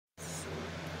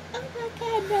my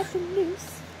God, nothing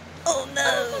loose. Oh no.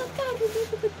 Oh my God,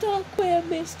 remember the darkware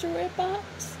mystery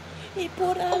box? He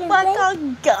put out Oh a my rope.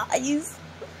 God, guys.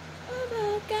 Oh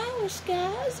my gosh,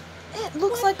 guys. It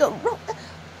looks like a rope.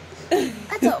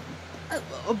 That's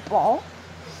a ball.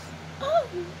 Oh,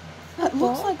 It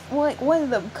looks like one of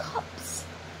them cups.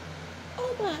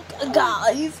 oh my God.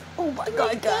 Guys. Oh my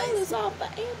God, guys. $3 off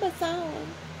of Amazon.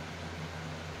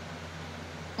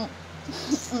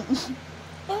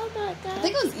 Oh my God. I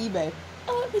think it was eBay.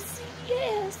 Oh, it was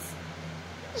CVS.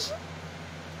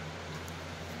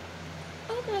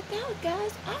 Oh my God,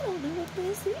 guys, I don't know what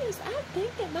this is. I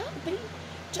think it might be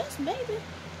just maybe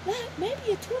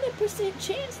a 20%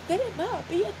 chance that it might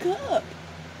be a cup.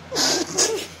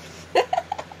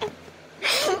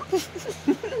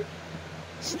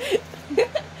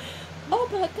 Oh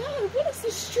my God, what is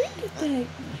this stringy thing?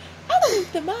 I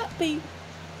think there might be,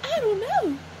 I don't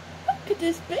know. What could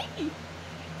this be?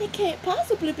 It can't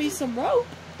possibly be some rope.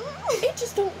 It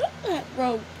just don't look like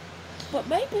rope. But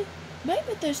maybe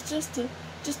there's just a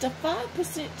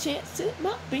 5% chance it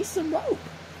might be some rope.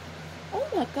 Oh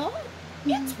my God,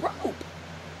 it's rope.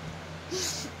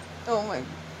 Oh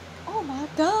my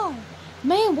God.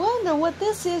 Man, wonder what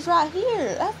this is right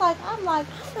here. I'm like,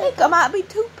 I think it might be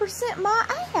 2% my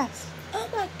ass. Oh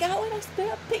my God, when I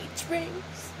smell peach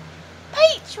rings.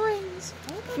 Peach rings.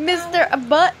 Oh my God. Mr.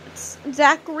 Butts.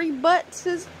 Zachary Butts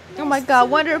is. Oh my God,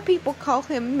 wonder if people call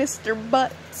him Mr.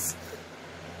 Butts.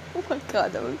 Oh my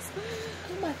God, those.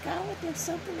 Oh my God, there's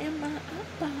something in my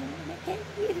eyeball and I can't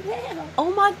get it out.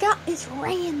 Oh my God, it's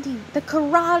Randy, the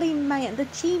karate man, the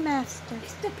chi master.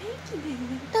 It's the pinky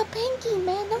man. The pinky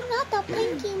man, no, not the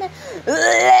pinky man.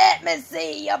 Let me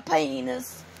see your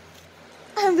penis.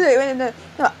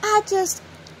 No, I just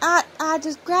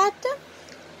grabbed him.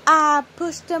 I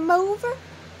pushed him over.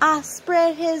 I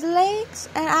spread his legs,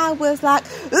 and I was like,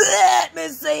 "Let me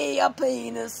see your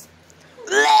penis.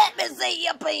 Let me see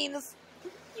your penis."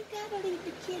 You gotta leave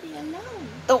the kitty alone.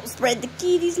 Don't spread the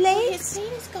kitty's His legs.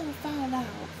 penis gonna fall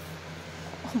off.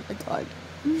 Oh my God.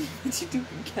 What you do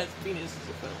when cat's penis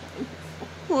is falling?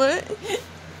 What?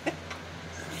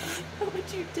 What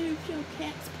would you do if your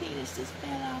cat's penis just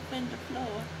fell off in the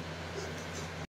floor?